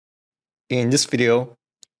In this video,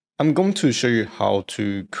 I'm going to show you how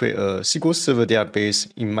to create a SQL Server database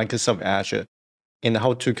in Microsoft Azure and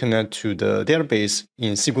how to connect to the database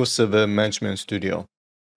in SQL Server Management Studio.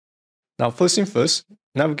 Now, first thing first,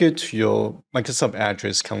 navigate to your Microsoft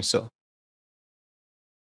Azure console.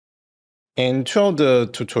 And throughout the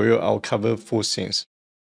tutorial, I'll cover 4 things.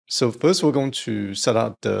 So first, we're going to set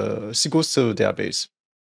up the SQL Server database.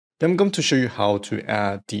 Then I'm going to show you how to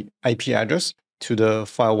add the IP address to the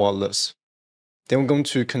firewall list. Then we're going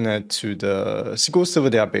to connect to the SQL Server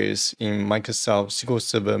database in Microsoft SQL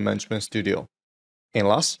Server Management Studio. And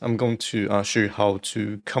last, I'm going to show you how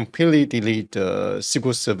to completely delete the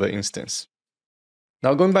SQL Server instance.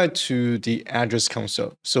 Now going back to the address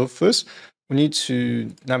console. So first, we need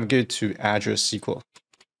to navigate to Azure SQL.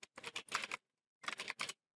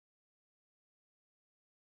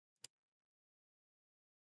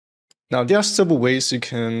 Now there are several ways you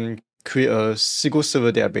can create a SQL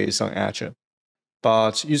Server database on Azure.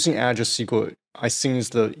 But using Azure SQL, I think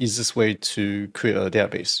is the easiest way to create a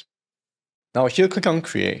database. Now here, click on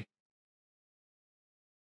Create.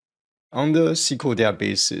 Under SQL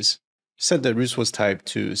Databases, set the resource type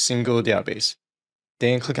to Single Database.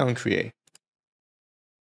 Then click on Create.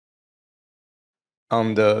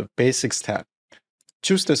 On the Basics tab,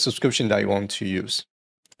 choose the subscription that you want to use.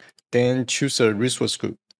 Then choose a resource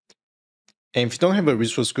group. And if you don't have a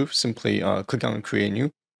resource group, simply click on Create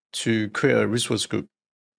New to create a resource group.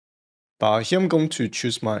 But here I'm going to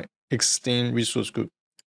choose my existing resource group.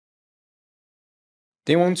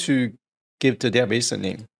 Then I want to give the database a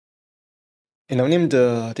name. And I'll name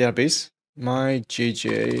the database my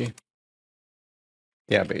JJ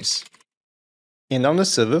database. And on the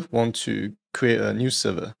server, want to create a new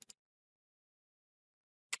server.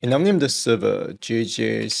 And I'll name the server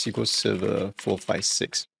JJ SQL Server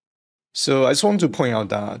 456. So I just want to point out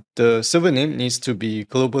that the server name needs to be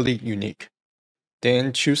globally unique.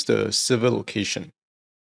 Then choose the server location.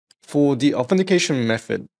 For the authentication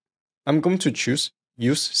method, I'm going to choose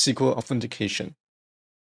Use SQL Authentication.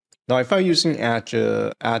 Now, if I'm using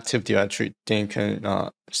Azure Active Directory, then you can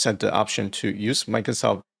set the option to use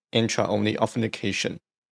Microsoft Entra-only authentication.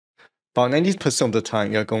 About 90% of the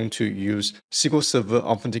time, you're going to use SQL Server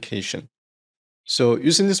Authentication. So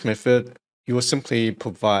using this method, you will simply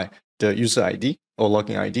provide the user ID or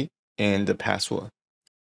login ID and the password.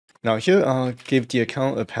 Now here, give the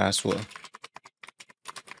account a password.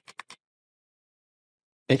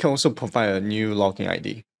 You can also provide a new login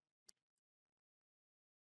ID.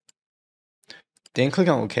 Then click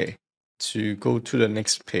on OK to go to the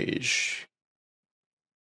next page.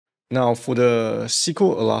 Now for the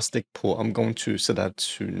SQL Elastic Pool, I'm going to set that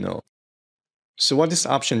to no. So what this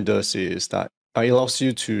option does is that it allows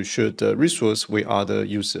you to share the resource with other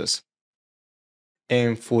users.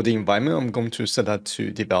 And for the environment, I'm going to set that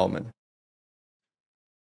to development.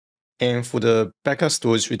 And for the backup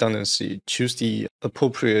storage redundancy, choose the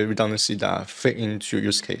appropriate redundancy that fit into your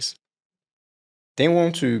use case. Then we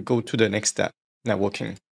want to go to the next step,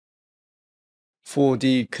 networking. For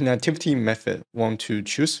the connectivity method, we want to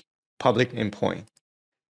choose public endpoint.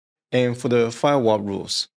 And for the firewall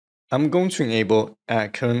rules, I'm going to enable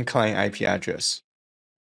add current client IP address.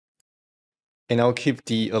 And I'll keep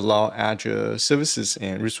the allow Azure services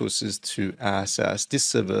and resources to access this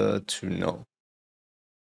server to no.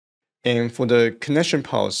 And for the connection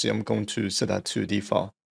policy, I'm going to set that to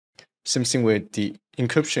default. Same thing with the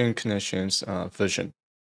encryption connections version.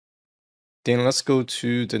 Then let's go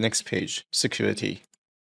to the next page, security.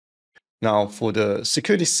 Now for the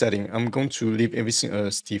security setting, I'm going to leave everything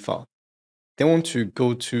as default. Then I want to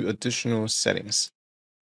go to additional settings.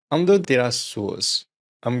 Under data source,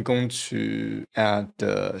 I'm going to add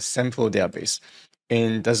the sample database.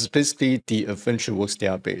 And that's basically the AdventureWorks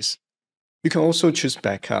database. You can also choose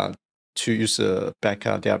backup to use a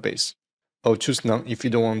backup database, or choose none if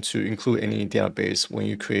you don't want to include any database when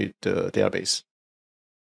you create the database.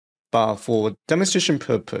 But for demonstration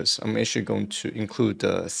purpose, I'm actually going to include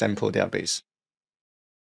the sample database.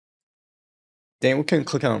 Then we can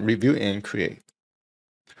click on Review and Create.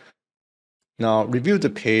 Now review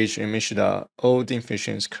the page and make sure that all the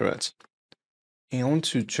information is correct. And I want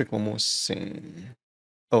to check one more thing.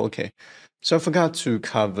 Oh, okay. So I forgot to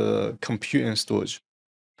cover compute and storage.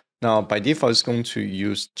 Now, by default, it's going to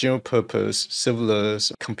use general purpose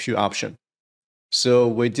serverless compute option. So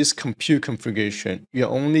with this compute configuration, you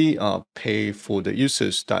only pay for the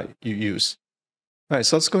users that you use. All right,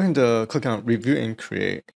 so let's go ahead and click on Review and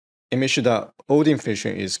Create and make sure that all the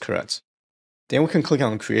information is correct. Then we can click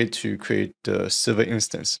on Create to create the server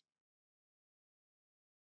instance.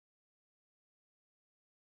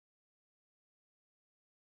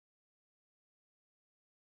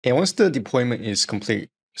 And once the deployment is complete,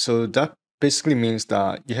 so that basically means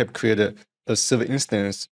that you have created a server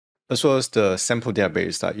instance as well as the sample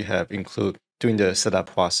database that you have included during the setup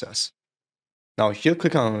process. Now here,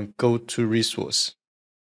 click on Go to Resource.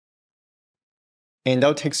 And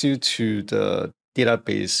that takes you to the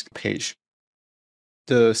database page.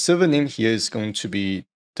 The server name here is going to be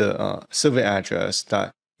the server address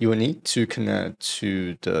that you will need to connect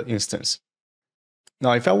to the instance.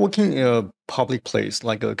 Now, if you're working in a public place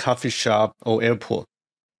like a coffee shop or airport,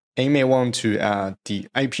 and you may want to add the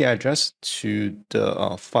IP address to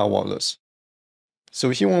the firewall list. So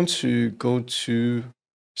if you want to go to,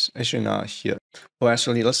 actually not here, well,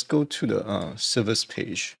 actually, let's go to the servers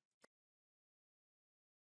page.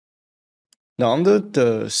 Now, under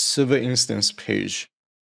the server instance page,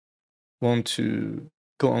 want to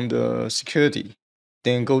go under security,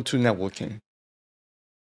 then go to networking.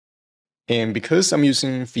 And because I'm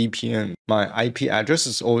using VPN, my IP address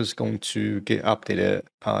is always going to get updated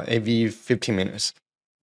every 15 minutes.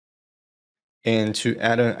 And to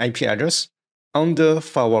add an IP address, under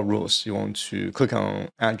firewall rules, you want to click on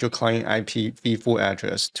add your client IPv4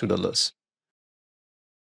 address to the list.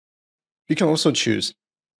 You can also choose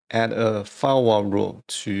add a firewall rule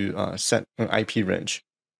to set an IP range.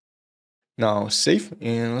 Now save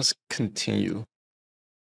and let's continue.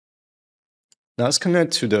 Now let's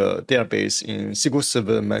connect to the database in SQL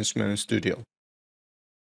Server Management Studio.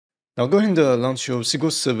 Now go ahead and launch your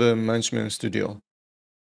SQL Server Management Studio.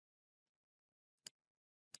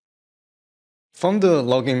 From the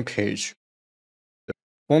login page,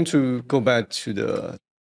 want to go back to the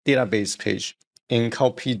database page and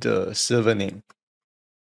copy the server name.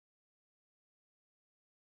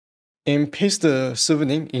 And paste the server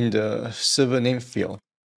name in the server name field.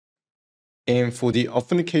 And for the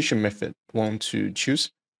authentication method, want to choose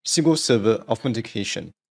SQL Server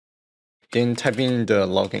Authentication. Then type in the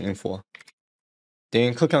login info.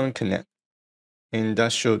 Then click on Connect. And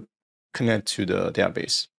that should connect to the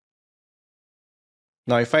database.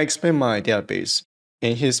 Now, if I expand my database,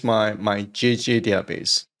 and here's my JJ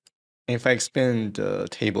database. And if I expand the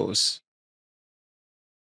tables,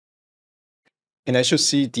 and I should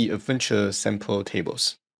see the adventure sample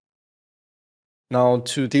tables. Now,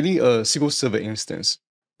 to delete a SQL Server instance,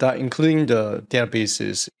 that including the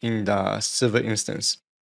databases in the server instance.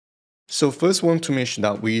 So first, we want to make sure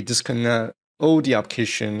that we disconnect all the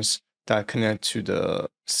applications that connect to the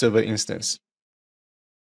server instance.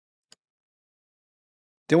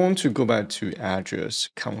 Then want to go back to Azure's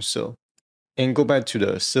console and go back to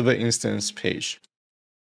the server instance page.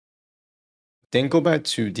 Then go back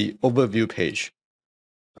to the overview page.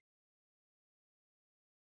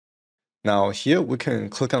 Now here we can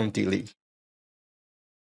click on delete.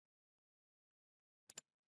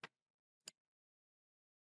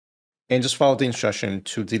 And just follow the instruction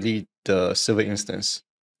to delete the server instance.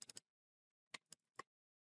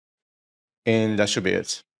 And that should be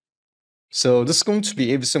it. So this is going to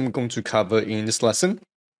be everything I'm going to cover in this lesson.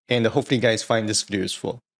 And hopefully you guys find this video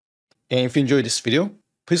useful. And if you enjoyed this video,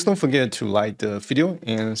 please don't forget to like the video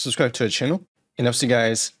and subscribe to the channel. And I'll see you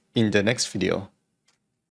guys in the next video.